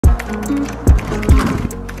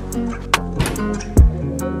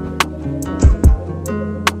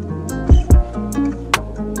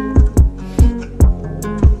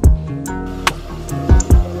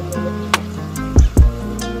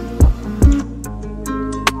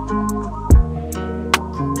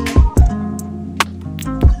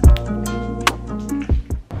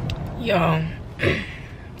Y'all,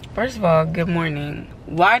 first of all, good morning.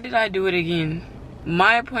 Why did I do it again?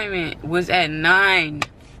 My appointment was at 9.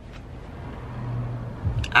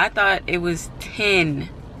 I thought it was 10.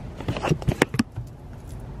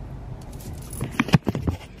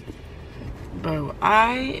 Bro,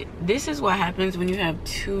 this is what happens when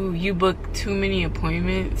you book too many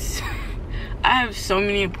appointments. I have so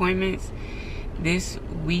many appointments this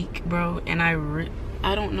week, bro, and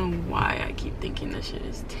I don't know why I keep thinking that shit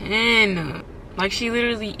is 10. Like, she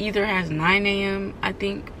literally either has 9 a.m. I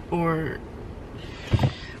think, or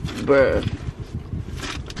bruh,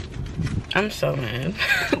 I'm so mad.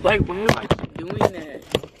 Like, why do I keep doing that?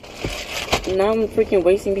 Now I'm freaking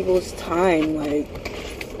wasting people's time. Like,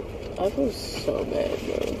 I feel so bad,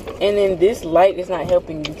 bro. And then this light is not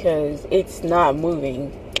helping because it's not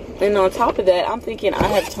moving. And on top of that, I'm thinking I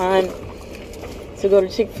have time to go to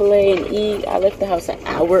Chick-fil-A and eat. I left the house an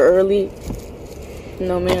hour early.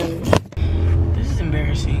 No, man. This is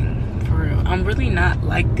embarrassing, for real. I'm really not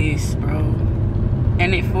like this, bro.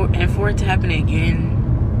 And for it to happen again,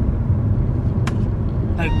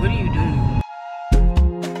 like, what are you doing?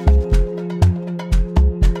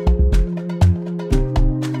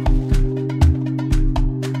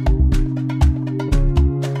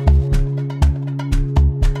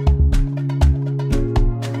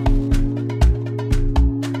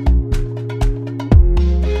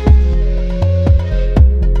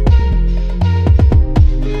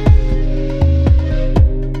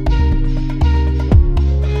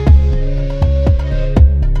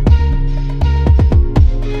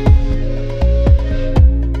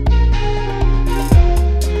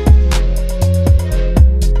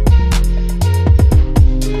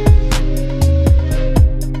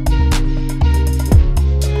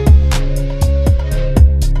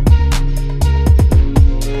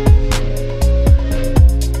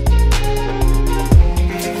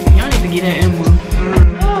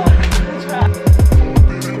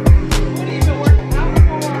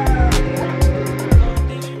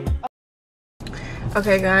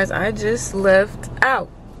 Okay guys, I just left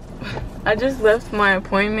my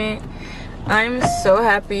appointment. I'm so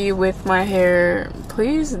happy with my hair.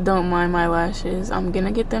 Please don't mind my lashes. I'm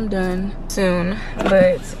gonna get them done soon,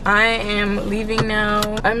 but I am leaving now.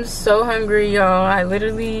 I'm so hungry, y'all. I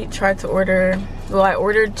literally tried to order, well, I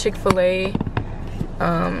ordered Chick-fil-A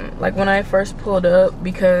like when I first pulled up,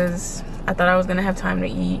 because I thought I was gonna have time to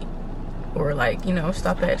eat or, like, you know,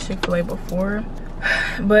 stop at Chick-fil-A before.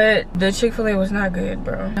 But the Chick-fil-A was not good,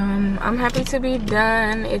 bro. I'm happy to be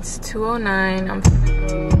done. It's 2:09.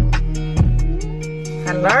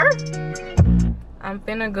 I'm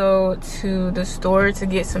finna go to the store to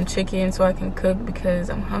get some chicken so I can cook,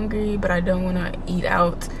 because I'm hungry, but I don't want to eat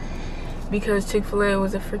out because Chick-fil-A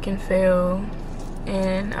was a freaking fail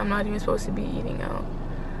and I'm not even supposed to be eating out.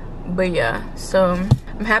 But yeah, so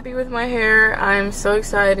I'm happy with my hair. I'm so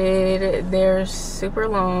excited. They're super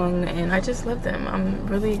long and I just love them. I'm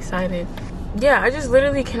really excited. Yeah, I just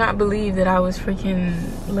literally cannot believe that I was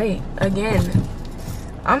freaking late again.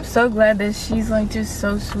 I'm so glad that she's like just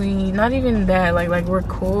so sweet. Not even that, like we're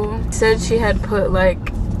cool. Said she had put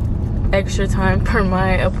like extra time for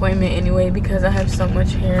my appointment anyway because I have so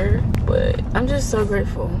much hair. But I'm just so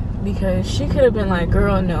grateful because she could have been like,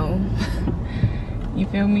 girl, no. You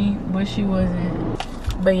feel me? But she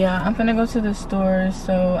wasn't. But yeah, I'm gonna go to the store,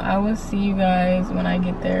 so I will see you guys when I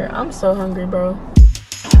get there. I'm so hungry, bro.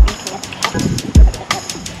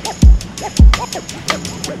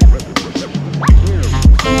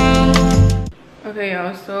 Okay,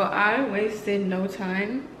 y'all, so I wasted no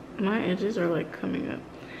time. My edges are like coming up.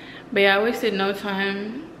 But yeah, I wasted no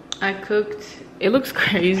time. I cooked. It looks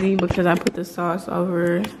crazy because I put the sauce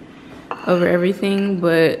over everything,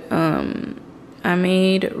 but I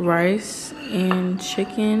made rice and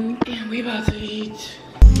chicken, and we about to eat.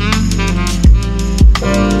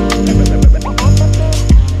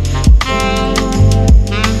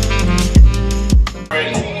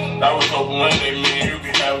 I was hoping one day me and you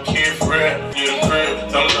could have a kid for real. Get a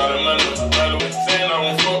crib, don't try to another saying I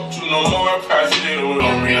won't fuck you no more. I probably still would.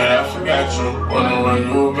 Oh, yeah, I forgot you. Wonder where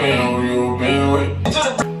you been, who you been with.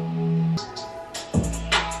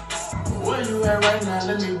 Where you at right now?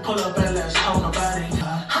 Let me pull up and let's talk about it.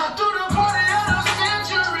 Hop through the party of the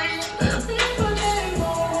century. Let people name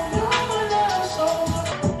on your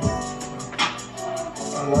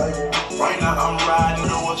life. Right now I'm riding,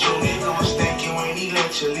 know what your nigga was thinking when he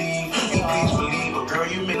let you leave. Please believe a girl,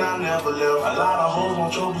 you may not never left. A lot of hoes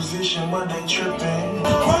want your position, but they tripping.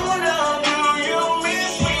 Hold on, do you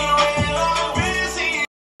miss me when I'm busy?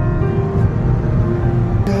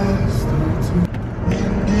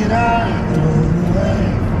 And did I throw away?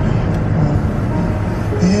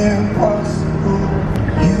 Yeah.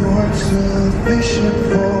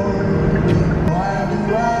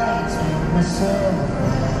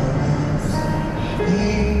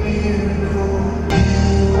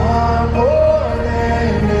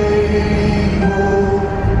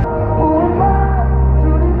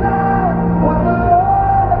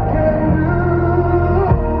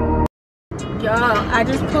 I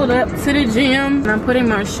just pulled up to the gym and I'm putting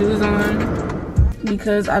my shoes on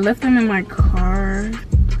because I left them in my car.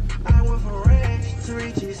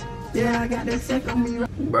 Yeah, I got that second me,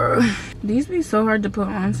 bro. These be so hard to put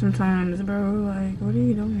on sometimes, bro. Like, what are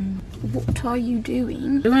you doing? What are you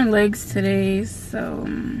doing? Doing legs today, so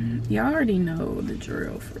y'all already know the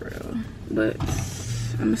drill for real. But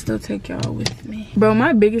I'ma still take y'all with me. Bro,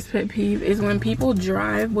 my biggest pet peeve is when people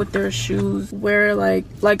drive with their shoes where like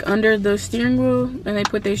under the steering wheel and they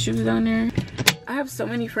put their shoes down there. I have so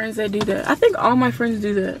many friends that do that. I think all my friends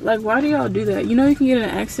do that. Like, why do y'all do that? You know you can get in an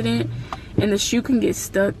accident and the shoe can get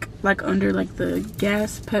stuck like under like the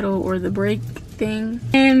gas pedal or the brake thing.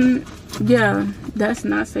 And yeah, that's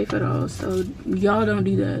not safe at all. So y'all don't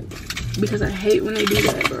do that because I hate when they do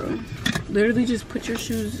that, bro. Literally just put your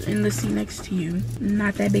shoes in the seat next to you.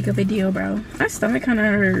 Not that big of a deal, bro. My stomach kind of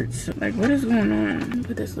hurts. Like, what is going on?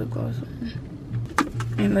 Put this lip gloss on.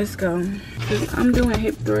 And let's go. I'm doing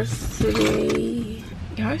hip thrusts today.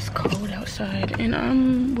 Y'all, it's cold outside and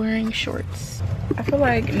I'm wearing shorts. I feel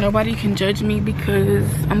like nobody can judge me because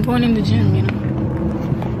I'm going in the gym, you know?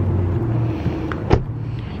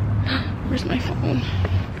 Where's my phone?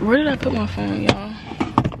 Where did I put my phone, y'all?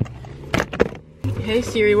 Hey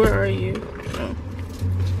Siri, where are you? Oh.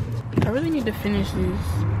 I really need to finish this.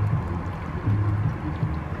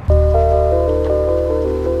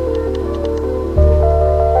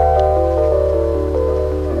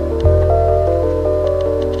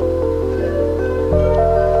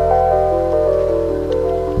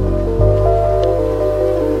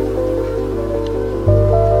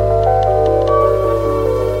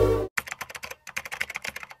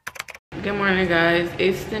 Good morning, guys.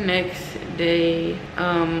 It's the next day.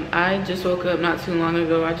 I just woke up not too long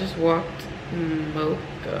ago. I just walked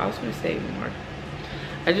Mocha. I was gonna say more.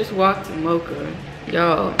 I just walked Mocha.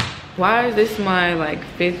 Y'all, why is this my like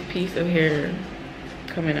 5th piece of hair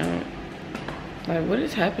coming out? Like, what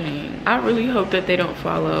is happening? I really hope that they don't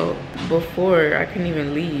fall out before I can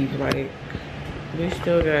even leave. Like, we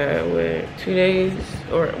still got what, 2 days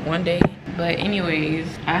or 1 day? But anyways,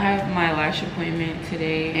 I have my lash appointment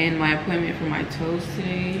today and my appointment for my toes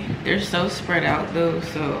today. They're so spread out though,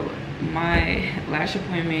 so my lash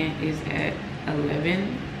appointment is at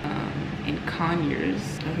 11 in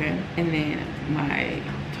Conyers, okay? And then my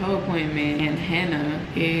toe appointment and henna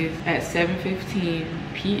is at 7:15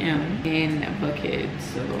 p.m. in Buckhead,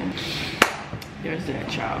 so there's that,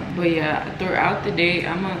 child. But yeah, throughout the day,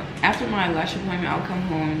 after my lash appointment, I'll come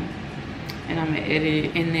home and I'm gonna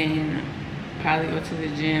edit and then probably go to the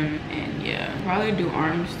gym and yeah, probably do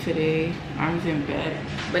arms today, arms and back.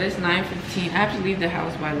 But it's 9:15. I have to leave the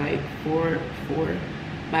house by like 4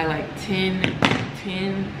 by like 10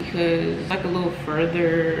 because it's like a little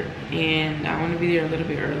further and I want to be there a little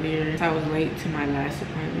bit earlier. So I was late to my last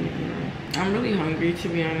appointment, you know. I'm really hungry, to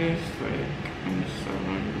be honest. Like, I'm so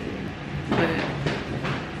hungry,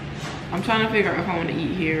 but I'm trying to figure out if I want to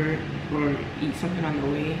eat here or eat something on the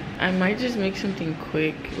way. I might just make something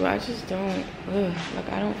quick, but I just don't, like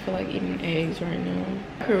I don't feel like eating eggs right now.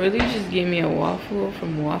 I could really just get me a waffle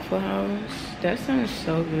from Waffle House. That sounds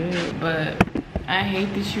so good, but I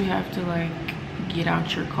hate that you have to like get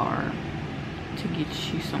out your car to get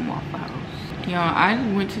you some Waffle House. Y'all, I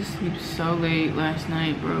went to sleep so late last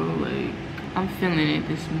night, bro. Like, I'm feeling it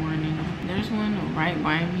this morning. There's one right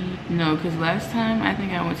by me. No, because last time I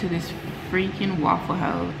think I went to this freaking Waffle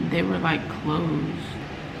House. They were like closed.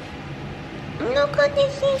 Look at the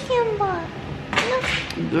thinking butt. Look.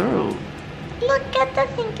 Girl. Look at the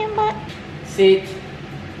thinking butt. Sit.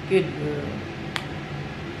 Good girl.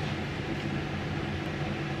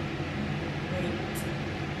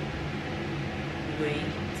 Wait.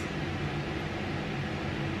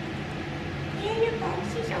 Yeah, your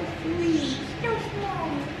box is so sweet. So small.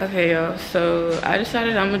 Okay, y'all, so I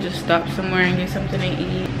decided I'm gonna just stop somewhere and get something to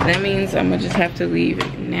eat. That means I'm gonna just have to leave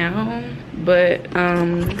now. But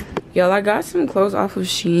y'all, I got some clothes off of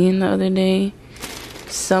Shein the other day,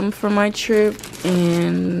 some for my trip,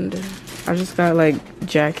 and I just got like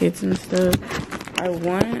jackets and stuff. I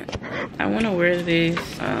want to wear this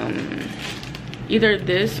either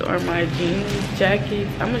this or my jeans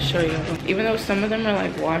jackets. I'm gonna show y'all, even though some of them are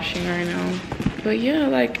like washing right now. But yeah,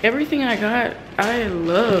 like everything I got, I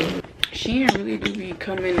love. Shein really do be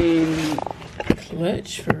coming in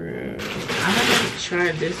clutch for real. I haven't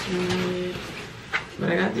tried this one yet, but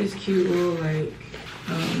I got this cute little like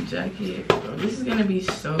jacket. Bro, this is gonna be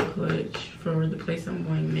so clutch for the place I'm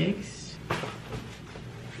going next.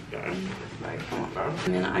 Like, come on, bro.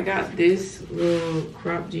 And then I got this little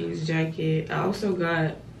crop jeans jacket. I also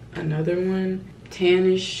got another one,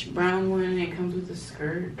 tannish brown one. It comes with a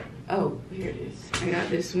skirt. Oh, here it is. I got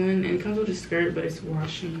this one and it comes with a skirt, but it's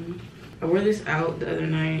washing. I wore this out the other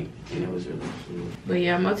night and it was really cute. But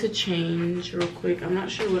yeah, I'm about to change real quick. I'm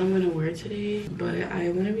not sure what I'm gonna wear today, but I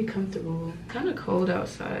wanna be comfortable. Kind of cold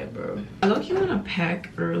outside, bro. I low-key wanna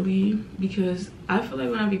pack early because I feel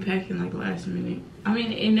like when I be packing like last minute, I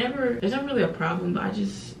mean, there's not really a problem, but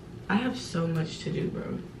I have so much to do,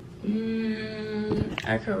 bro.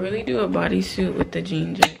 I could really do a bodysuit with the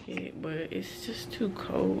jean jacket, but it's just too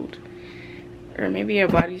cold. Or maybe a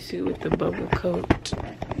bodysuit with the bubble coat.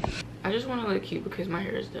 I just want to look cute because my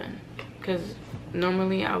hair is done. Because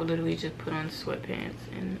normally I would literally just put on sweatpants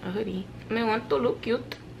and a hoodie. I want to look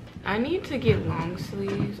cute. I need to get long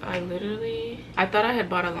sleeves. I thought I had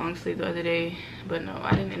bought a long sleeve the other day, but no,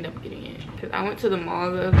 I didn't end up getting it. Because I went to the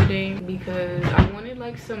mall the other day because I wanted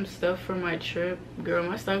like some stuff for my trip. Girl,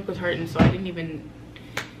 my stomach was hurting, so I didn't even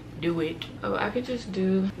do it. Oh, I could just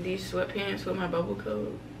do these sweatpants with my bubble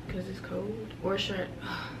coat because it's cold. Or a shirt.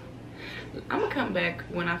 I'm gonna come back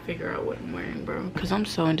when I figure out what I'm wearing, bro, because I'm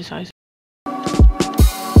so indecisive.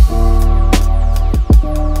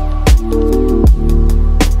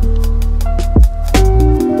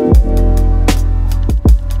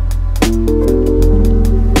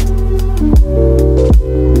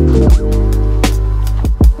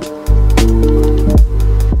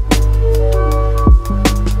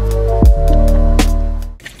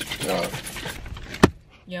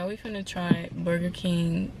 Yeah, we finna try Burger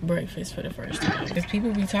King breakfast for the first time. Because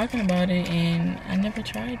people be talking about it and I never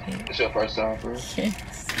tried it. It's your first time for it?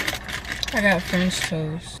 Yes. I got French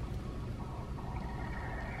toast.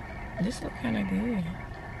 This look kinda good.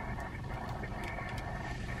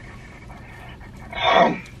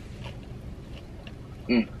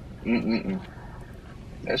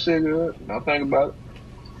 That shit good. Don't think about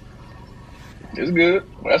it. It's good.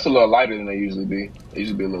 But that's a little lighter than they usually be. They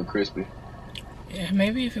usually be a little crispy. Yeah,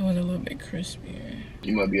 maybe if it was a little bit crispier.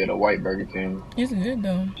 You might be at a white Burger King. It's good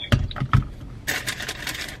though.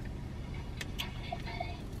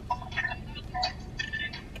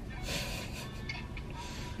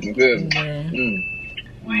 You good? Yeah.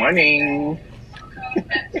 Morning.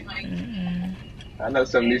 I know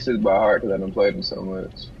some of these shits by heart because I done played them so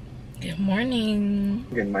much. Good morning.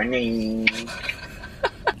 Good morning.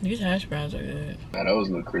 These hash browns are good. Nah, those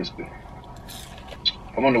look crispy.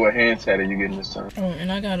 I wonder what hand tatted you getting this time. Oh,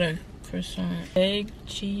 and I got a croissant. Egg,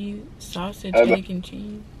 cheese, sausage, egg, and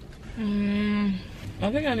cheese.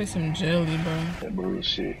 I think I need some jelly, bro. That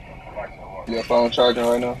bullshit. Your phone charging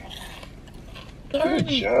right now? Good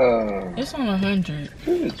job. It's on 100.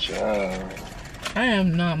 Good job. I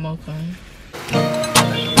am not mocha.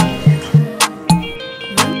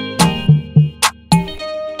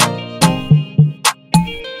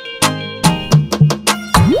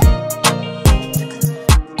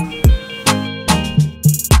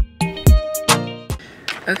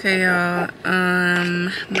 Okay, y'all,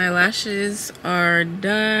 my lashes are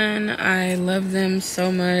done. I love them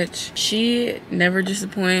so much. She never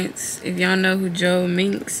disappoints. If y'all know who Joe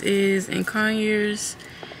Minx is in Conyers,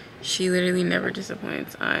 she literally never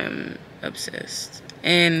disappoints. I'm obsessed.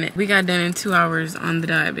 And we got done in 2 hours on the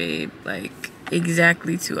dye, babe. Like,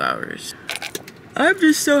 exactly 2 hours. I'm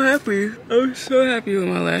just so happy. I'm so happy with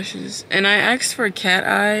my lashes. And I asked for cat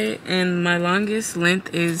eye, and my longest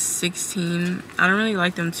length is 16. I don't really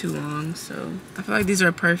like them too long, so I feel like these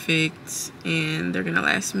are perfect and they're gonna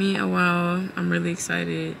last me a while. I'm really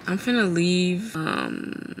excited. I'm finna leave.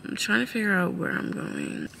 I'm trying to figure out where I'm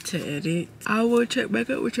going to edit. I will check back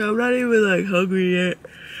up with y'all. I'm not even like hungry yet,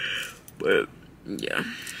 but yeah.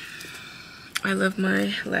 I love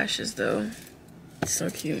my lashes though. It's so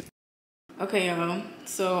cute. Okay, y'all,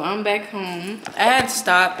 so I'm back home. I had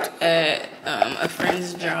stopped at a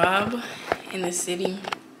friend's job in the city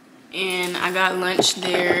and I got lunch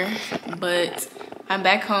there, but I'm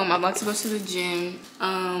back home. I'm about to go to the gym.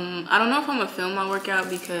 I don't know if I'm gonna film my workout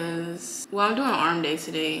because, well, I'm doing arm day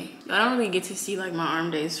today. I don't really get to see like my arm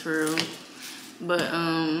days for real, but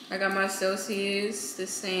I got my Celsius, the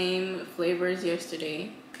same flavor as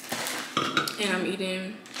yesterday, and I'm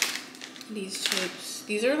eating these chips.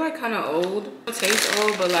 These are like kind of old. It tastes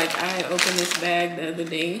old, but like I opened this bag the other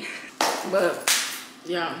day. But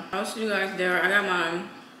yeah, I'll show you guys there. I got my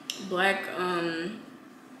black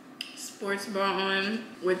sports bra on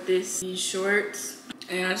with these shorts.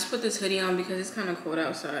 And I just put this hoodie on because it's kind of cold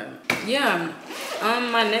outside. Yeah,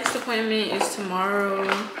 my next appointment is tomorrow.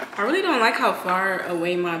 I really don't like how far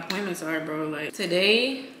away my appointments are, bro. Like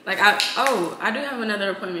today, like I do have another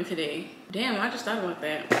appointment today. Damn, I just thought about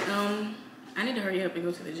that. I need to hurry up and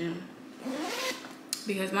go to the gym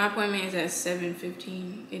because my appointment is at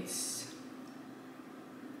 7:15. It's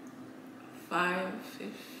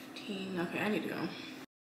 5:15. Okay, I need to go.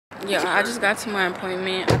 Yeah, I just got to my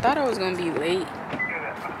appointment. I thought I was gonna be late,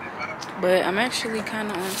 but I'm actually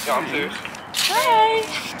kind of on time. Hi.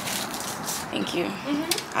 Thank you.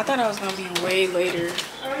 I thought I was gonna be way later.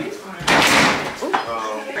 Oh, he's fine.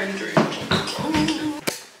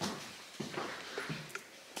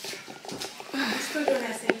 Still doing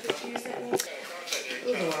that same picture you sent me? It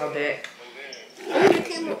was a while back.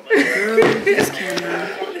 Girl, this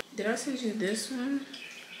camera. Did I send you this one?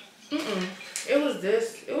 It was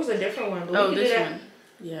this. It was a different one. But Oh, this one.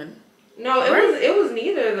 Yeah. No, it was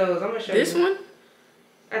neither of those. I'm gonna show you. This one?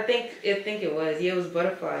 I think it was. Yeah, it was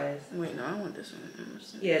butterflies. Wait, no, I want this one.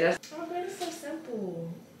 Yeah, that's. Oh, but it's so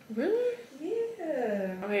simple. Really?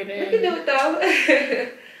 Yeah. Okay, then. We can do it though.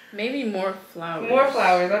 Maybe more flowers. More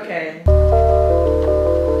flowers. Okay.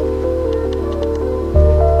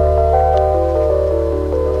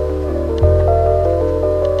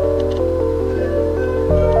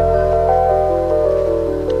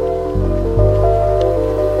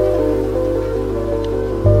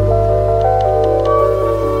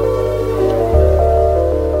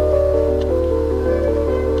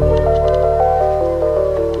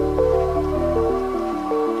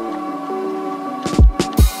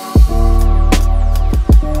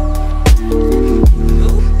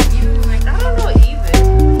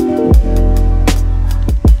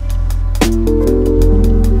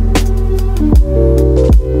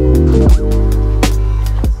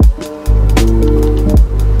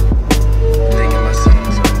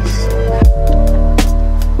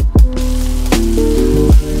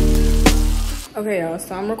 Okay, y'all,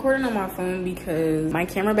 so I'm recording on my phone because my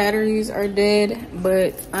camera batteries are dead,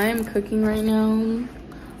 but I am cooking right now.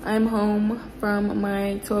 I'm home from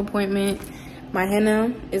my 2 appointment. My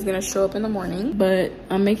henna is gonna show up in the morning, but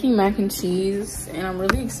I'm making mac and cheese and I'm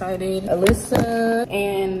really excited. Alyssa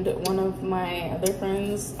and one of my other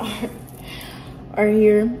friends are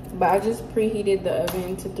here, but I just preheated the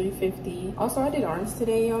oven to 350. Also, I did arms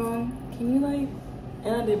today, y'all. Can you like,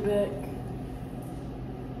 and I did back.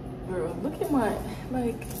 Girl, look at my,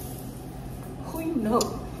 like, who you know?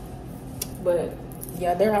 But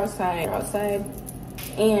yeah, they're outside,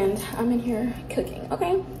 and I'm in here cooking.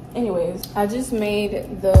 Okay, anyways, I just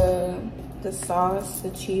made the sauce,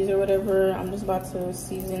 the cheese or whatever. I'm just about to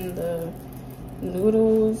season the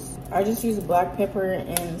noodles. I just use black pepper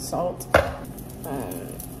and salt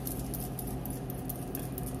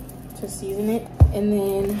to season it, and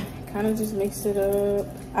then kind of just mix it up.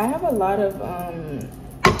 I have a lot of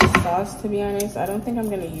sauce, to be honest. I don't think I'm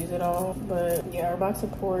gonna use it all, but yeah, we're about to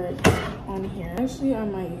pour it on here. Actually, I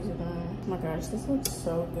might use it on. Oh my gosh, this looks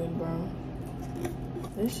so good, bro.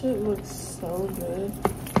 This shit looks so good.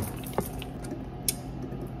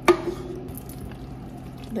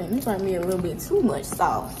 Then this might be a little bit too much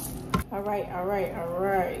sauce. All right.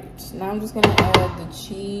 Now I'm just gonna add the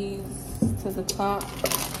cheese to the top.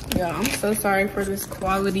 Yeah, I'm so sorry for this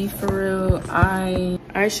quality, for real.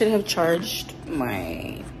 I should have charged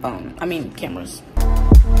my phone. I mean, cameras.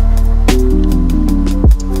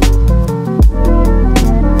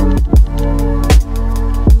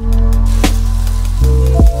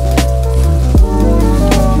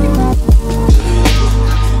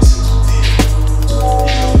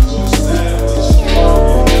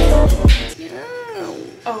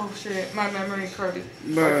 Oh shit, my memory card.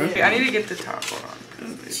 Bruh. Okay, I need to get the top on.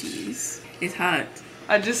 Jeez, it's hot.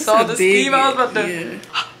 I just saw the steam. I was about to. Yeah.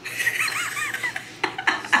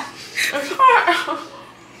 It's hot.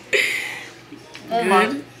 Oh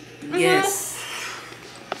my. Yes.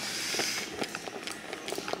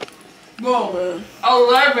 Whoa.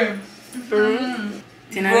 11.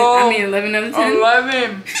 10 out of, I mean 11 out of 10.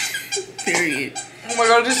 11. Period. Oh my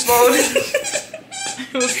god, just swallowed it.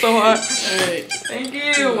 It was so hot. Alright. Thank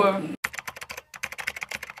you.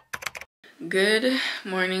 Good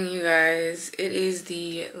morning, you guys. It is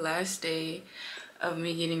the last day of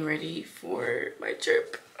me getting ready for my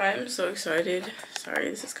trip. I'm so excited. Sorry,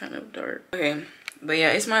 this is kind of dark. Okay, but yeah,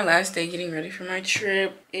 it's my last day getting ready for my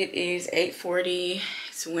trip. It is 8:40.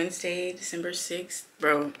 It's Wednesday, December 6th.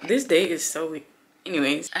 Bro, this day is so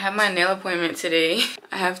Anyways, I have my nail appointment today.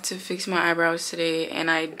 I have to fix my eyebrows today,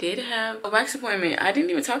 and I did have a wax appointment. I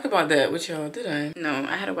didn't even talk about that with y'all, did I? No,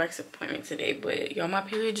 I had a wax appointment today, but y'all, my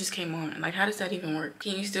period just came on. Like, how does that even work?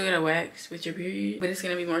 Can you still get a wax with your period? But it's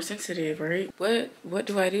gonna be more sensitive, right? What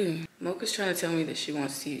do I do? Mocha's trying to tell me that she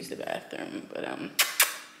wants to use the bathroom,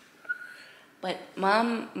 but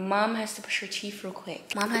mom has to brush her teeth real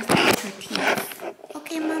quick. Mom has to brush her teeth.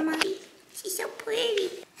 Okay, Mama. She's so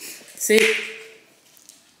pretty. Sit.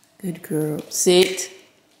 Good girl. Sit.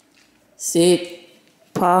 Sit.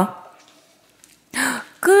 Paw.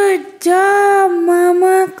 Good job,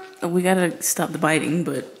 Mama. Oh, we gotta stop the biting,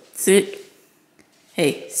 but sit.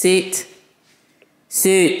 Hey, sit.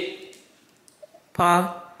 Sit.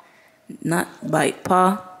 Paw. Not bite.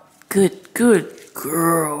 Paw. Good girl.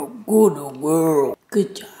 Good girl.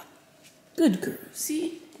 Good job. Good girl.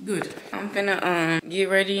 See? Good. I'm finna get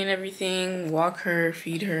ready and everything, walk her,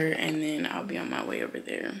 feed her, and then I'll be on my way over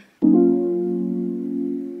there.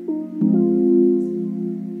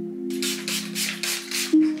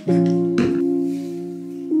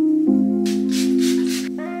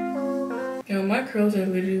 Yo, my curls are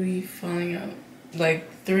literally falling out.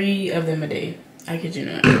 Like 3 of them a day. I kid you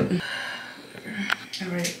not.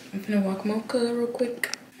 Alright, I'm gonna walk Mocha real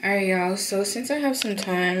quick. Alright, y'all, so since I have some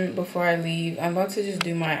time before I leave, I'm about to just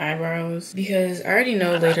do my eyebrows because I already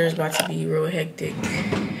know later is about to be real hectic.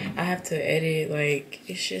 I have to edit, like,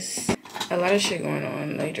 it's just a lot of shit going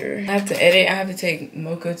on later. I have to edit, I have to take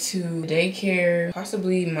Mocha to daycare,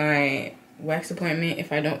 possibly my wax appointment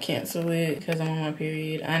if I don't cancel it because I'm on my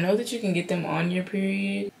period. I know that you can get them on your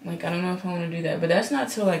period. Like, I don't know if I want to do that, but that's not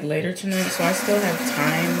till like later tonight, so I still have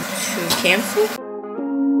time to cancel.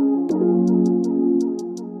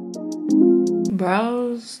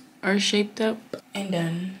 Brows are shaped up and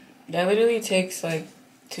done. That literally takes like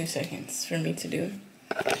 2 seconds for me to do.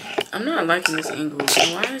 I'm not liking this angle.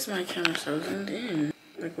 Why is my camera so zoomed in?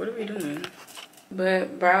 Like, what are we doing?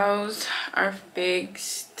 But brows are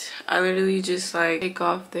fixed. I literally just like take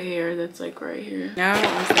off the hair that's like right here. Now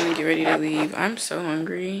I'm gonna get ready to leave. I'm so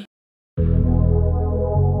hungry.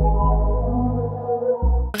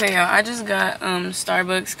 Okay, y'all, I just got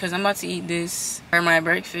Starbucks because I'm about to eat this for my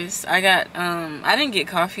breakfast. I got I didn't get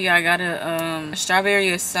coffee. I got a strawberry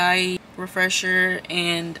acai refresher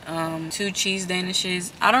and 2 cheese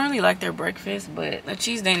danishes. I don't really like their breakfast, but the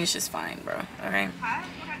cheese danish is fine, bro. Okay,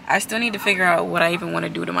 I still need to figure out what I even want to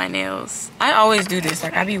do to my nails. I always do this,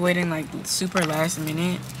 like I be waiting like super last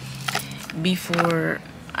minute before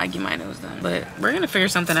I get my nails done, but we're gonna figure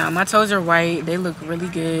something out. My toes are white, they look really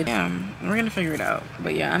good. Yeah, we're gonna figure it out.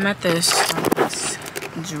 But yeah, I'm at this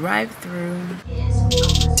drive-through.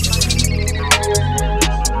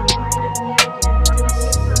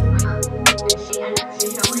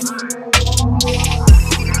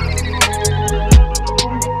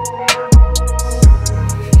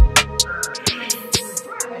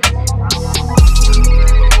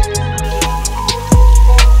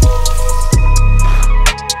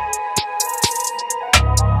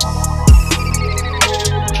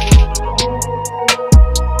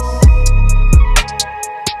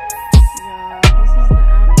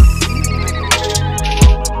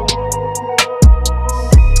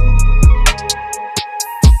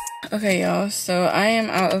 Okay, y'all, so I am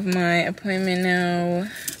out of my appointment now.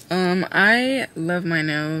 I love my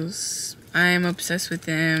nails. I am obsessed with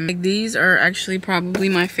them. Like, these are actually probably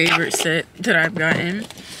my favorite set that I've gotten.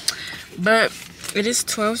 But it is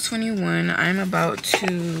 12:21. I'm about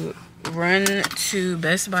to run to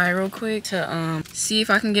Best Buy real quick to see if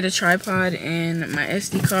I can get a tripod and my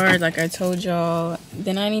SD card like I told y'all.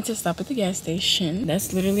 Then I need to stop at the gas station.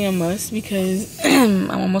 That's literally a must because I'm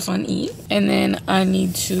almost on E. And then I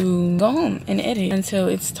need to go home and edit until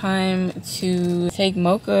it's time to take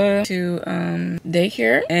Mocha to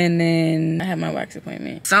daycare, and then I have my wax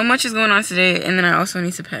appointment. So much is going on today, and then I also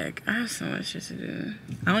need to pack. I have so much shit to do.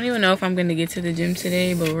 I don't even know if I'm gonna get to the gym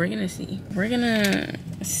today, but we're gonna see. We're gonna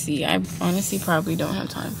see. I honestly probably don't have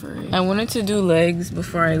time for it. I wanted to do legs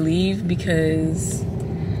before I leave because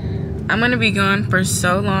I'm gonna be gone for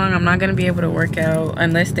so long. I'm not gonna be able to work out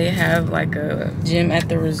unless they have like a gym at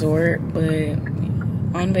the resort. But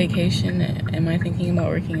on vacation, am I thinking about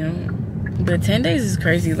working out? But 10 days is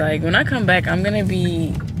crazy. Like, when I come back, I'm gonna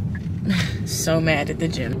be so mad at the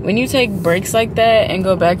gym. When you take breaks like that and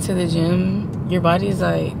go back to the gym, your body's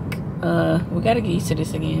like, we gotta get used to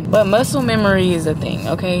this again. But muscle memory is a thing,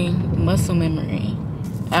 okay? Muscle memory.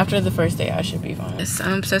 After the first day, I should be fine. Yes,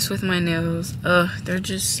 I'm obsessed with my nails. Ugh, they're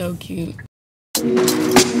just so cute.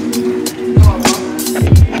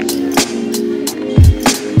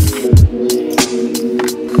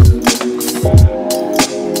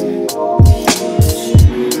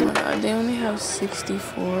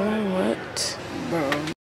 $1.64. What? Bro.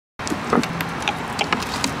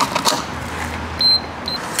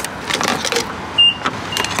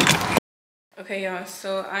 Okay, y'all,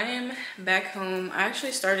 so I am back home. I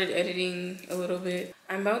actually started editing a little bit.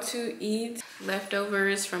 I'm about to eat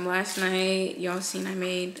leftovers from last night. Y'all seen I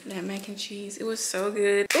made that mac and cheese. It was so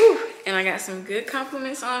good. Ooh, and I got some good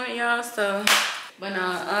compliments on it, y'all. So, but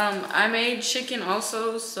I made chicken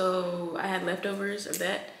also, so I had leftovers of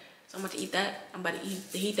that. So I'm about to eat that. I'm about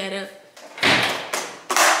to heat that up.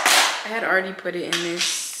 I had already put it in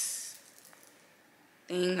this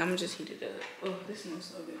thing. I'm gonna just heat it up. Oh, this smells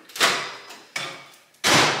so good.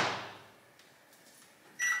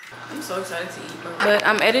 I'm so excited to eat, bro. But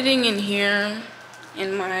I'm editing in here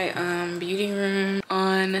in my beauty room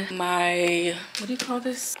on my, what do you call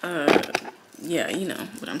this? Yeah, you know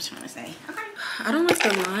what I'm trying to say. Okay. I don't like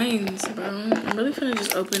the lines, bro. I'm really finna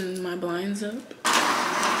just open my blinds up.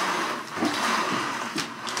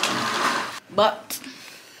 But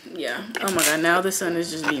yeah, oh my god, now the sun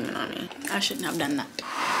is just beaming on me. I shouldn't have done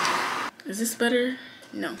that. Is this better?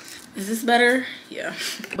 No. Is this better? Yeah.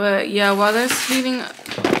 But yeah, while that's heating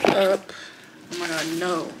up, oh my god,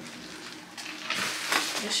 no.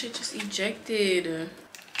 This shit just ejected.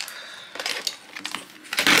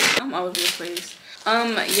 I'm all over the place.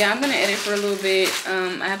 Yeah, I'm gonna edit for a little bit.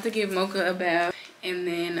 I have to give Mocha a bath, and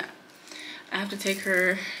then I have to take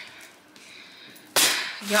her.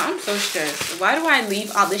 Y'all, I'm so stressed. Why do I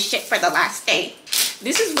leave all this shit for the last day?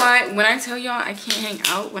 This is why when I tell y'all I can't hang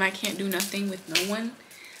out, when I can't do nothing with no one,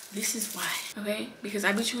 this is why, okay? Because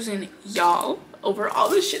I be choosing y'all over all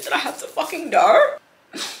the shit that I have to fucking do.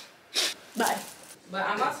 Bye. But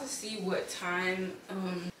I'm about to see what time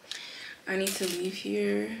I need to leave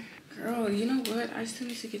here. Girl, you know what? I still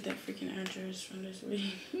need to get that freaking address from this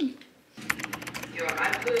week. Yo,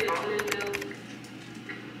 I put almond milk.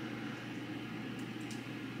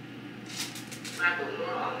 I put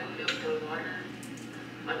more almond milk than water.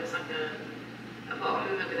 Like it's like I put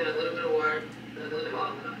almond milk and then a little bit of water. A little bit of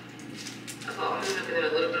almond milk. I put almond milk and then a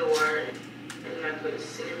little bit of water. And then I put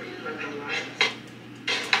cinnamon, like a lot.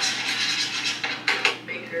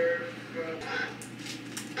 Baker from...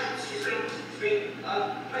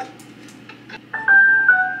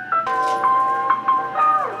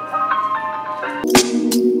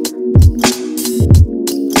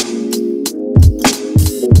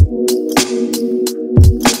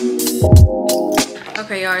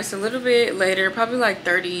 Okay, y'all, it's a little bit later, probably like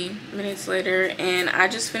 30 minutes later, and I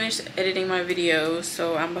just finished editing my video,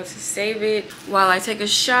 so I'm about to save it while I take a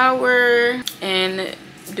shower and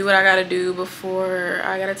do what I gotta do before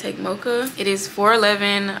I gotta take Mocha. It is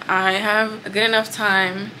 4:11. I have a good enough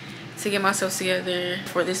time to get myself together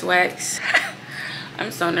for this wax.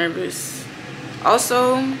 I'm so nervous.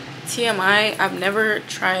 Also, TMI, I've never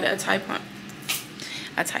tried a tampon.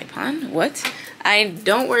 A tampon? What? I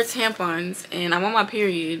don't wear tampons, and I'm on my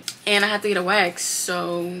period, and I have to get a wax,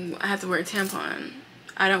 so I have to wear a tampon.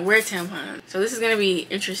 I don't wear tampons, so this is gonna be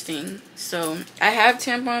interesting. So I have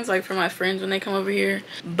tampons like for my friends when they come over here,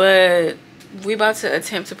 but we about to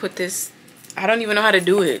attempt to put this. I don't even know how to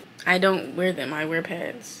do it. I don't wear them. I wear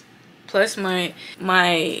pads. Plus my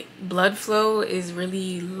blood flow is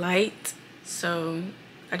really light, so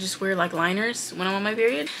I just wear like liners when I'm on my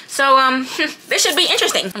period. So this should be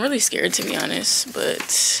interesting. I'm really scared, to be honest,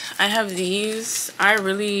 but I have these.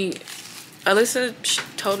 Alyssa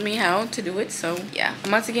told me how to do it, so yeah. I'm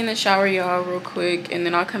about to get in the shower, y'all, real quick, and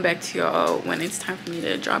then I'll come back to y'all when it's time for me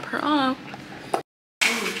to drop her off.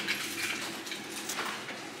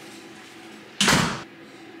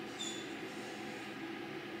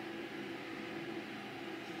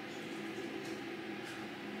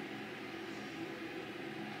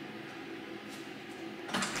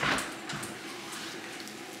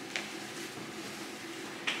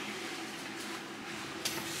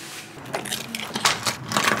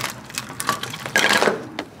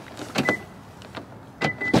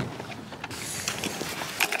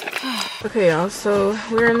 Okay, y'all, so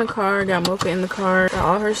we're in the car, got Mocha in the car, got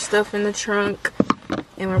all her stuff in the trunk,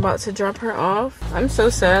 and we're about to drop her off. I'm so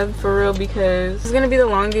sad for real because this is gonna be the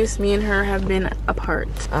longest me and her have been apart.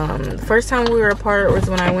 The first time we were apart was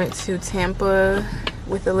when I went to Tampa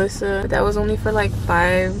with Alyssa. That was only for like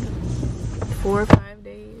 4 or 5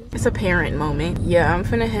 days. It's a parent moment. Yeah, I'm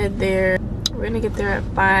finna head there. We're gonna get there at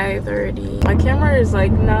 5:30. My camera is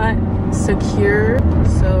like not secure,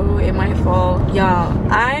 so it might fall. Y'all,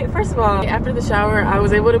 first of all, after the shower, I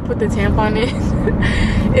was able to put the tampon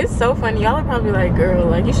in. It's so funny. Y'all are probably like, girl,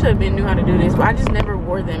 like you should have knew how to do this, but I just never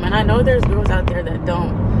wore them. And I know there's girls out there that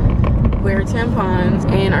don't wear tampons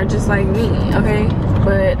and are just like me, okay?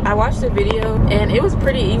 But I watched the video and it was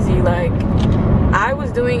pretty easy. Like, I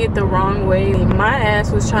was doing it the wrong way. My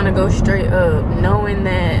ass was trying to go straight up, knowing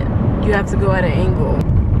that you have to go at an angle.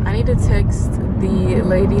 I need to text the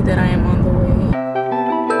lady that I am on the way.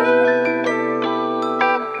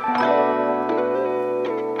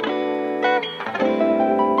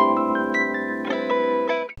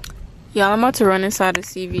 Y'all, I'm about to run inside of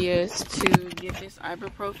CVS to get this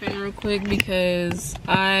ibuprofen real quick because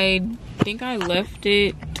I think I left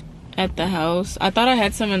it at the house. I thought I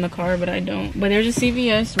had some in the car, but I don't. But there's a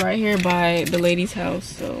CVS right here by the lady's house,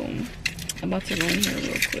 so I'm about to run here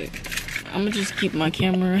real quick. I'm gonna just keep my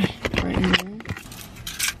camera right here.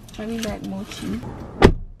 I'll be back, Mochi.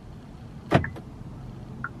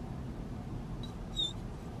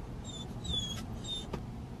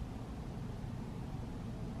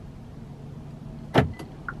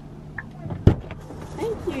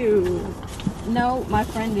 Thank you. No, my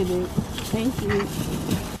friend did it. Thank you.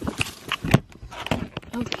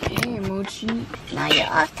 Okay, Mochi. Now you're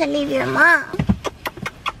off to leave your mom.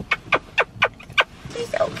 She's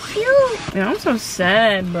so cute. Yeah, I'm so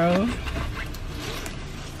sad, bro.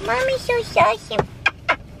 Mommy's so sad. She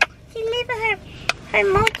leaving her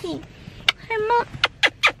mochi. Her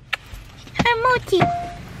mochi.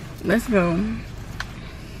 Let's go.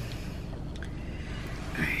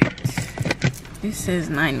 It says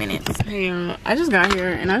 9 minutes. Hey, I just got here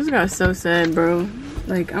and I just got so sad, bro.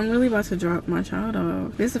 Like, I'm really about to drop my child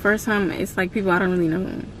off. This is the first time it's like people I don't really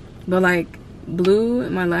know. But like, Blue,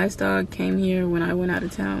 my last dog, came here when I went out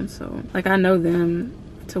of town. So, like, I know them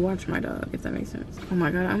to watch my dog, if that makes sense. Oh my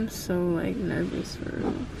God, I'm so like nervous for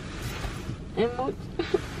real. And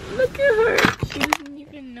look at her. She doesn't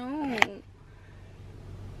even know.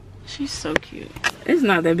 She's so cute. It's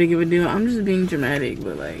not that big of a deal. I'm just being dramatic,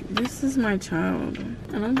 but like, this is my child. And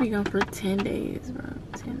I'm gonna be gone for 10 days, bro.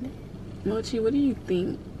 10 days. Mochi, what do you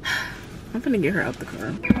think? I'm gonna get her out the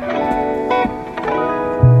car.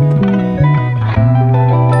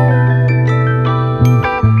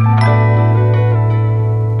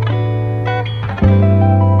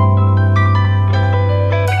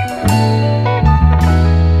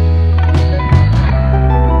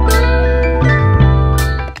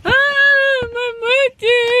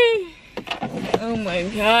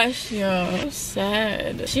 Gosh, y'all,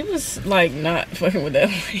 sad. She was like not fucking with that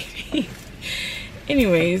lady.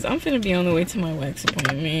 Anyways, I'm finna be on the way to my wax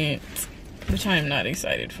appointment, which I am not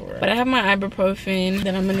excited for. But I have my ibuprofen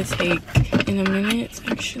that I'm gonna take in a minute,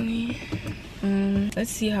 actually.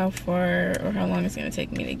 Let's see how far or how long it's gonna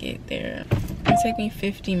take me to get there. It'll take me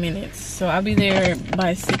 50 minutes, so I'll be there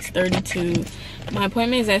by 6:32. My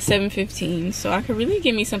appointment is at 7:15, so I could really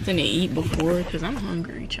get me something to eat before, because I'm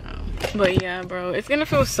hungry, child. But yeah, bro, it's gonna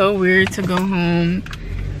feel so weird to go home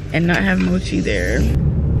and not have Mochi there.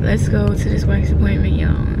 Let's go to this wax appointment,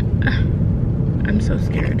 y'all. I'm so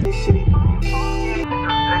scared.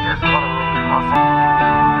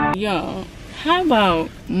 Y'all, how about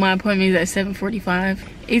my appointment is at 7:45?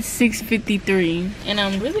 It's 6:53, and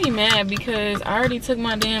I'm really mad because I already took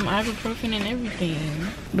my damn ibuprofen and everything.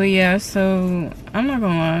 But yeah, so I'm not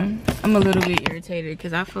gonna lie, I'm a little bit irritated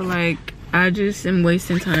because I feel like I just am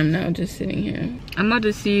wasting time now just sitting here. I'm about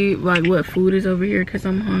to see like what food is over here because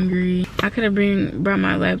I'm hungry. I could have brought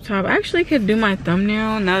my laptop. I actually could do my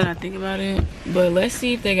thumbnail now that I think about it. But let's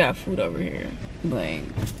see if they got food over here. Like,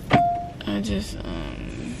 I just,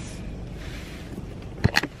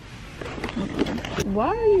 why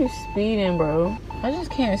are you speeding, bro? I just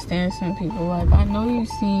can't stand some people. Like, I know you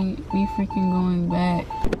see me freaking going back.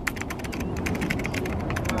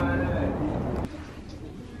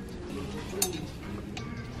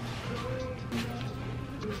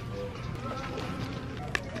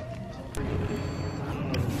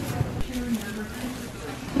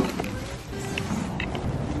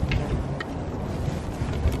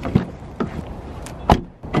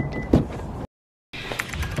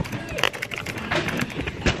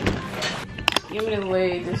 Give me the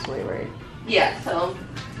way this way, right? Yeah, so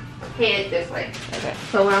head this way. Okay.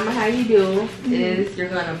 So what I'm gonna have you do is you're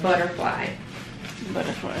gonna butterfly.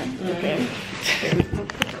 Butterfly. Okay.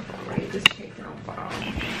 Right, just take it on fall.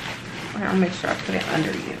 Okay, I'll make sure I put it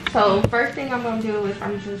under you. So first thing I'm gonna do is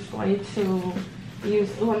I'm just going to use,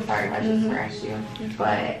 oh, I'm sorry if I just scratched you.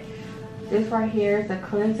 But this right here is a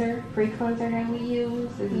cleanser, free cleanser that we use.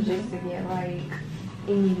 This is just to get like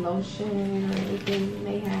any lotion or anything you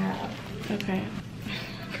may have. Okay.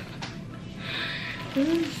 This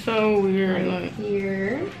is so weird. Right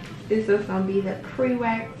here. This is gonna be the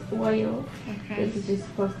pre-wax oil. Okay. This is just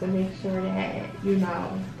supposed to make sure that, you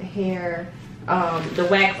know, the hair the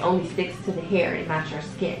wax only sticks to the hair and not your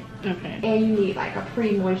skin. Okay. And you need like a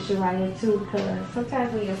pre-moisturizer too, because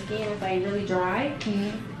sometimes when your skin is like really dry,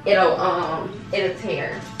 it'll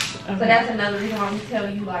tear. Okay. So that's another reason why we tell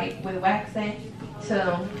you like with waxing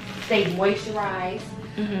to stay moisturized,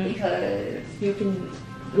 because you can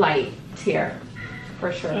like tear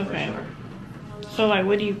for sure. Okay. For sure. So like,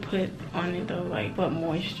 what do you put on it though? Like, what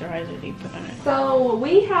moisturizer do you put on it? So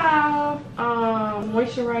we have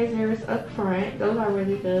moisturizers up front. Those are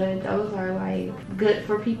really good. Those are like good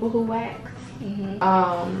for people who wax.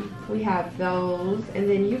 We have those, and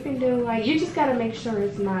then you can do like, you just gotta make sure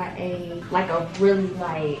it's not a really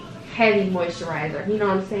like heavy moisturizer. You know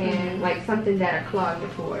what I'm saying? Like something that'll clog your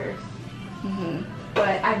pores.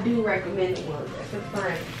 But I do recommend the ones at the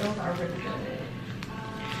front. Those are really good.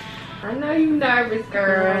 I know you nervous,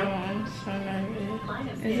 girl. I'm so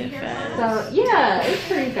nervous. Is it fast? So yeah, it's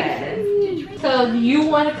pretty fast. So do you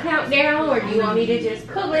want to count down, or do you want me to just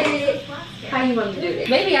pull it? How you want to do this?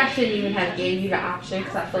 Maybe I shouldn't even have gave you the option,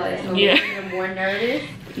 because I feel like it's gonna make you more nervous.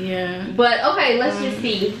 Yeah. But okay, let's just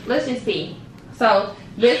see. Let's just see. So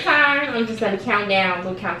this time I'm just gonna count down.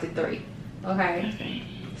 We'll count to 3. Okay. Okay.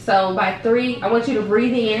 So by 3, I want you to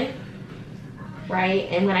breathe in. Right,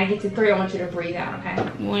 and when I get to 3, I want you to breathe out, okay?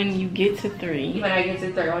 When you get to 3. When I get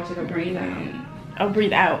to 3, I want you to breathe out. I'll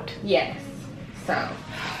breathe out. Yes. So,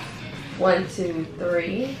 1, 2,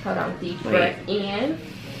 3. Hold on, deep breath in.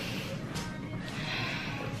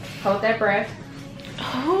 Hold that breath.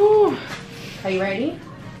 Oh. Are you ready?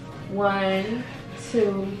 1,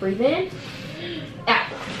 2, breathe in.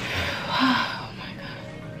 Out. Oh my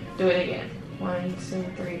god. Do it again. 1, 2,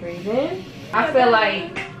 3, breathe in. I feel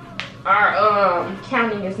like our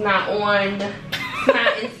counting is not in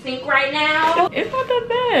sync right now. It's not that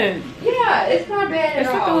bad. Yeah, it's not bad at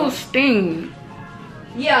all. It's like a little sting.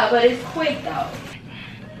 Yeah, but it's quick though.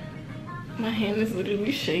 My hand is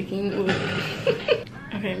literally shaking.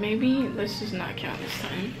 Okay, maybe let's just not count this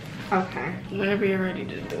time. Okay. Whenever you're ready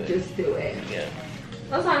to do it. Just do it. Yeah.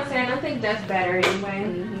 That's what I'm saying. I think that's better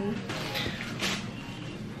anyway.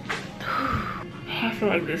 I feel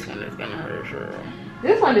like this one is gonna hurt for real.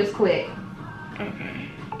 This one is quick. Okay.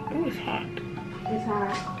 Oh, it's hot. It's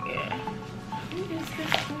hot. Yeah. What is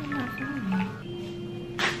this on my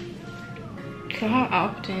phone? So how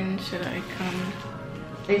often should I come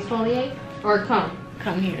Exfoliate or come?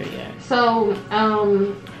 Come here, yeah. So,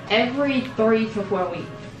 every 3 to 4 weeks.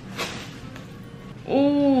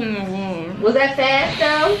 Oh my god. Was that fast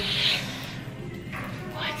though?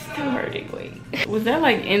 What's still hurting? Wait. Was that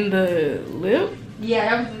like in the lip?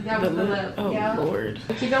 Yeah, that was the lip. Oh yeah. Lord.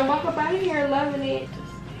 But you don't walk up out of here loving it.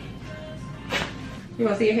 You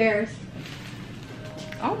want to see your hairs?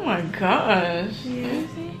 Oh my gosh. Yeah.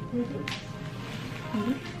 Look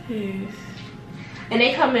at this. And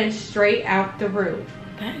they come in straight out the root.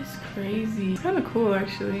 That is crazy. It's kind of cool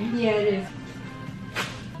actually. Yeah, it is.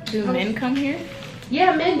 Do men come here?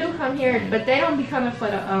 Yeah, men do come here, but they don't be coming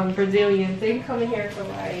for the Brazilians. They be coming here for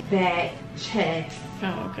like back, chest,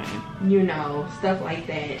 Oh, okay. you know, stuff like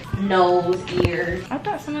that. Nose, ears. I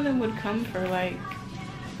thought some of them would come for like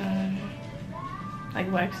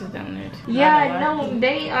waxes down there too. Yeah, no,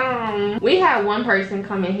 they we had one person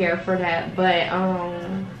come in here for that, but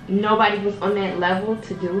nobody was on that level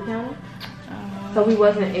to do him. So we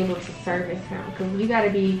wasn't able to service him, because you gotta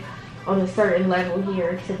be on a certain level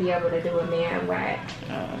here to be able to do a man wax.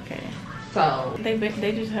 Oh, okay. So They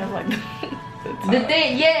just have like the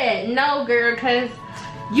thing, yeah, no girl, cause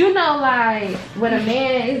you know, like with a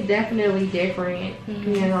man it's definitely different.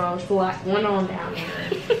 You know, it's like one on down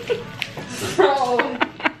there. So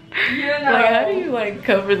you know, like how do you like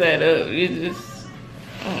cover that up? You just,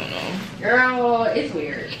 I don't know. girl, it's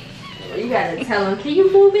weird. You gotta tell them, can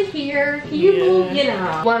you move it here? Can you move, you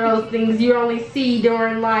know, one of those things you only see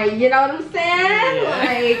during like, you know what I'm saying?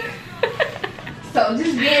 Yeah. Like, so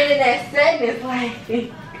just being in that setting is like,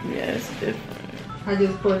 yeah, it's different. I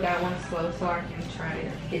just put that one slow so I can try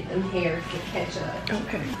to get them hairs to catch up.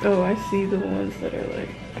 Okay. Oh, I see the ones that are like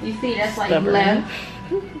You see, that's like stubborn. left.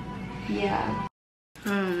 Yeah.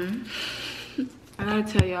 I gotta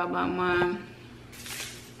tell y'all about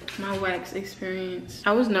my wax experience.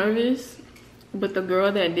 I was nervous, but the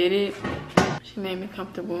girl that did it, she made me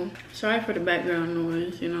comfortable. Sorry for the background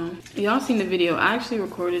noise, you know. Y'all seen the video. I actually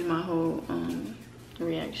recorded my whole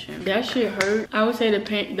reaction. That shit hurt. I would say the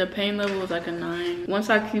pain level was like a 9. Once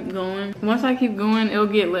I keep going, it'll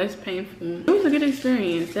get less painful. It was a good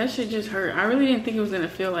experience. That shit just hurt. I really didn't think it was gonna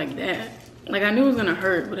feel like that. Like I knew it was gonna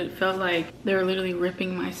hurt, but it felt like they were literally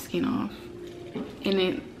ripping my skin off.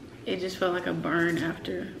 And it just felt like a burn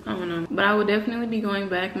after. I don't know, but I will definitely be going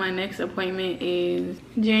back. My next appointment is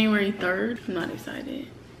January 3rd. I'm not excited,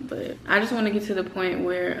 but I just want to get to the point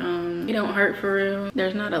where it don't hurt for real.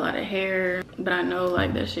 There's not a lot of hair, but I know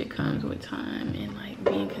like that shit comes with time and like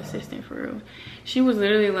being consistent for real. She was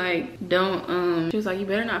literally like, don't she was like, you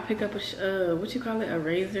better not pick up a what you call it, a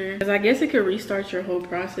razor, because I guess it could restart your whole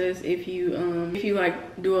process if you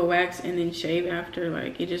like do a wax and then shave after.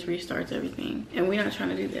 Like it just restarts everything, and we're not trying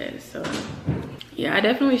to do that. So yeah, I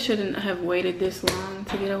definitely shouldn't have waited this long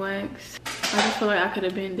to get a wax. I just feel like I could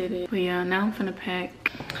have been did it. But yeah, now I'm finna pack.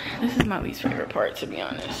 This is my least favorite part, to be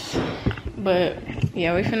honest. But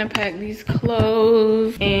yeah, we finna pack these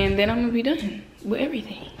clothes and then I'm gonna be done with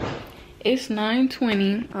everything. It's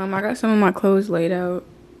 9:20. I got some of my clothes laid out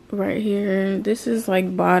right here. This is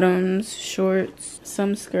like bottoms, shorts,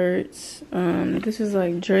 some skirts. This is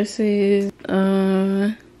like dresses.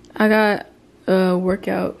 I got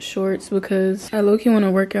workout shorts because I low-key want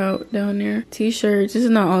to work out down there. T-shirts. This is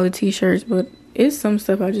not all the t-shirts, but it's some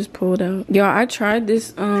stuff I just pulled out. Y'all, I tried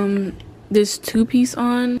this this two-piece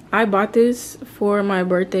on. I bought this for my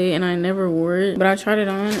birthday and I never wore it, but I tried it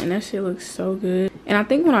on and that shit looks so good. And I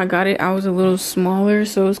think when I got it I was a little smaller,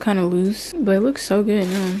 so it was kind of loose, but it looks so good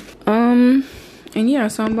now. And yeah,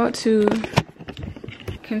 so I'm about to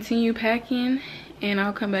continue packing and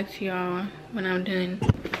I'll come back to y'all when I'm done.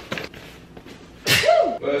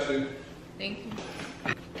 Bless you. Thank you.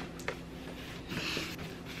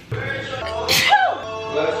 Bless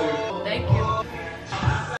you. Thank you.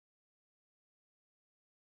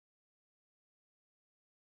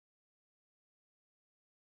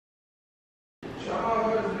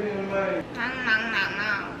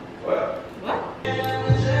 What? What? These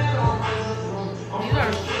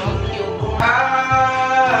are so cute.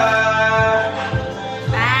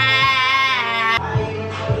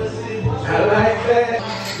 I like that.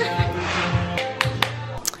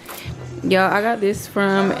 Yo, I got this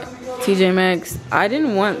from TJ Maxx. I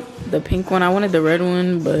didn't want the pink one, I wanted the red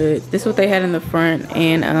one, but this is what they had in the front.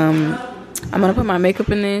 And I'm gonna put my makeup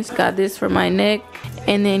in this. Got this for my neck,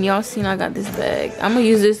 and then y'all seen I got this bag. I'm gonna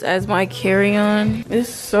use this as my carry-on. It's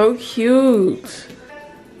so cute.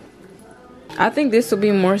 I think this will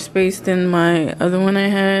be more space than my other one I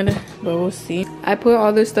had, but we'll see. I put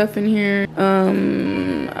all this stuff in here.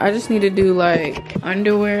 I just need to do like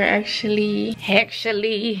underwear actually.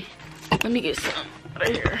 Let me get some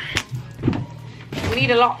right here. We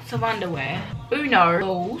need lots of underwear. Uno,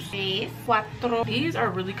 dos, tres, cuatro. These are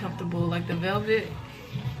really comfortable, like the velvet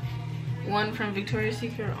one from Victoria's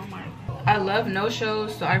Secret. Oh my god, I love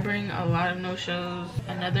no-shows, so I bring a lot of no-shows.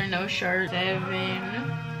 Another no shirt. 7,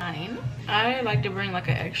 9. I like to bring like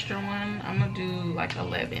an extra one. I'm gonna do like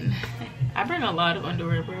 11. I bring a lot of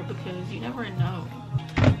underwear, bro, because you never know.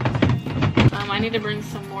 I need to bring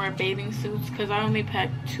some more bathing suits because I only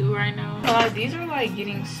packed 2 right now. These are like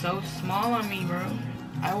getting so small on me, bro.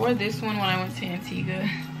 I wore this one when I went to Antigua.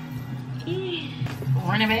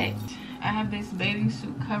 Run it back. I have this bathing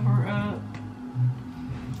suit cover up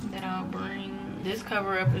that I'll bring. This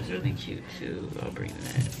cover up is really cute too. I'll bring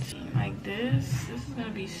that. Like this. This is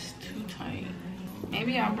gonna be too tight.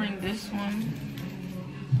 Maybe I'll bring this one.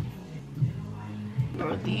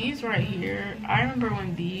 Or these right here. I remember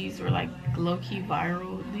when these were like low-key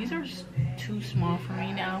viral. These are too small for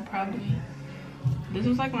me now, probably. This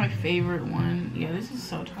was like my favorite one. Yeah, this is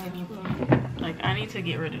so tiny, bro. Like, I need to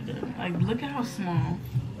get rid of them. Like, look at how small.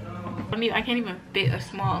 I can't even fit a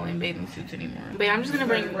small in bathing suits anymore. But yeah, I'm just gonna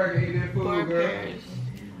bring 4 pairs.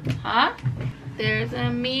 Huh? There's a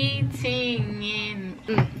meeting in.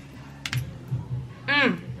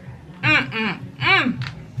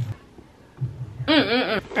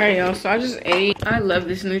 Alright, y'all, so I just ate. I love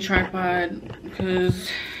this new tripod because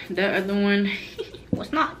that other one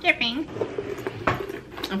was not giving.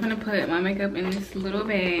 I'm gonna put my makeup in this little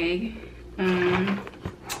bag.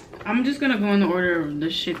 I'm just gonna go in the order of the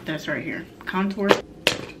shit that's right here. Contour,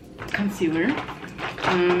 concealer.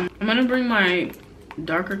 I'm gonna bring my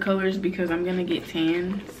darker colors because I'm gonna get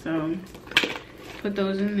tan. So put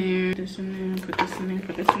those in there, this in there, put this in there,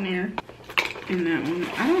 put this in there. And that one.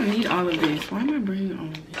 I don't need all of this. Why am I bringing all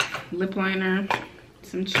of this? Lip liner,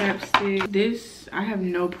 some chapstick. This, I have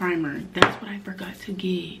no primer. That's what I forgot to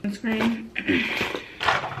get. Sunscreen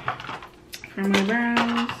for my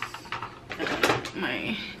brows.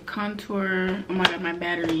 My contour. Oh my god, my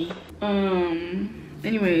battery.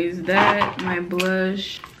 Anyways, that, my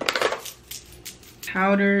blush.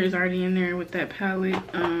 Powder is already in there with that palette.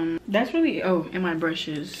 That's really, oh, and my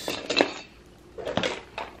brushes.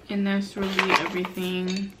 And that's really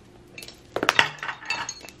everything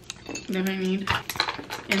that I need.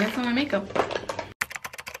 And that's all my makeup.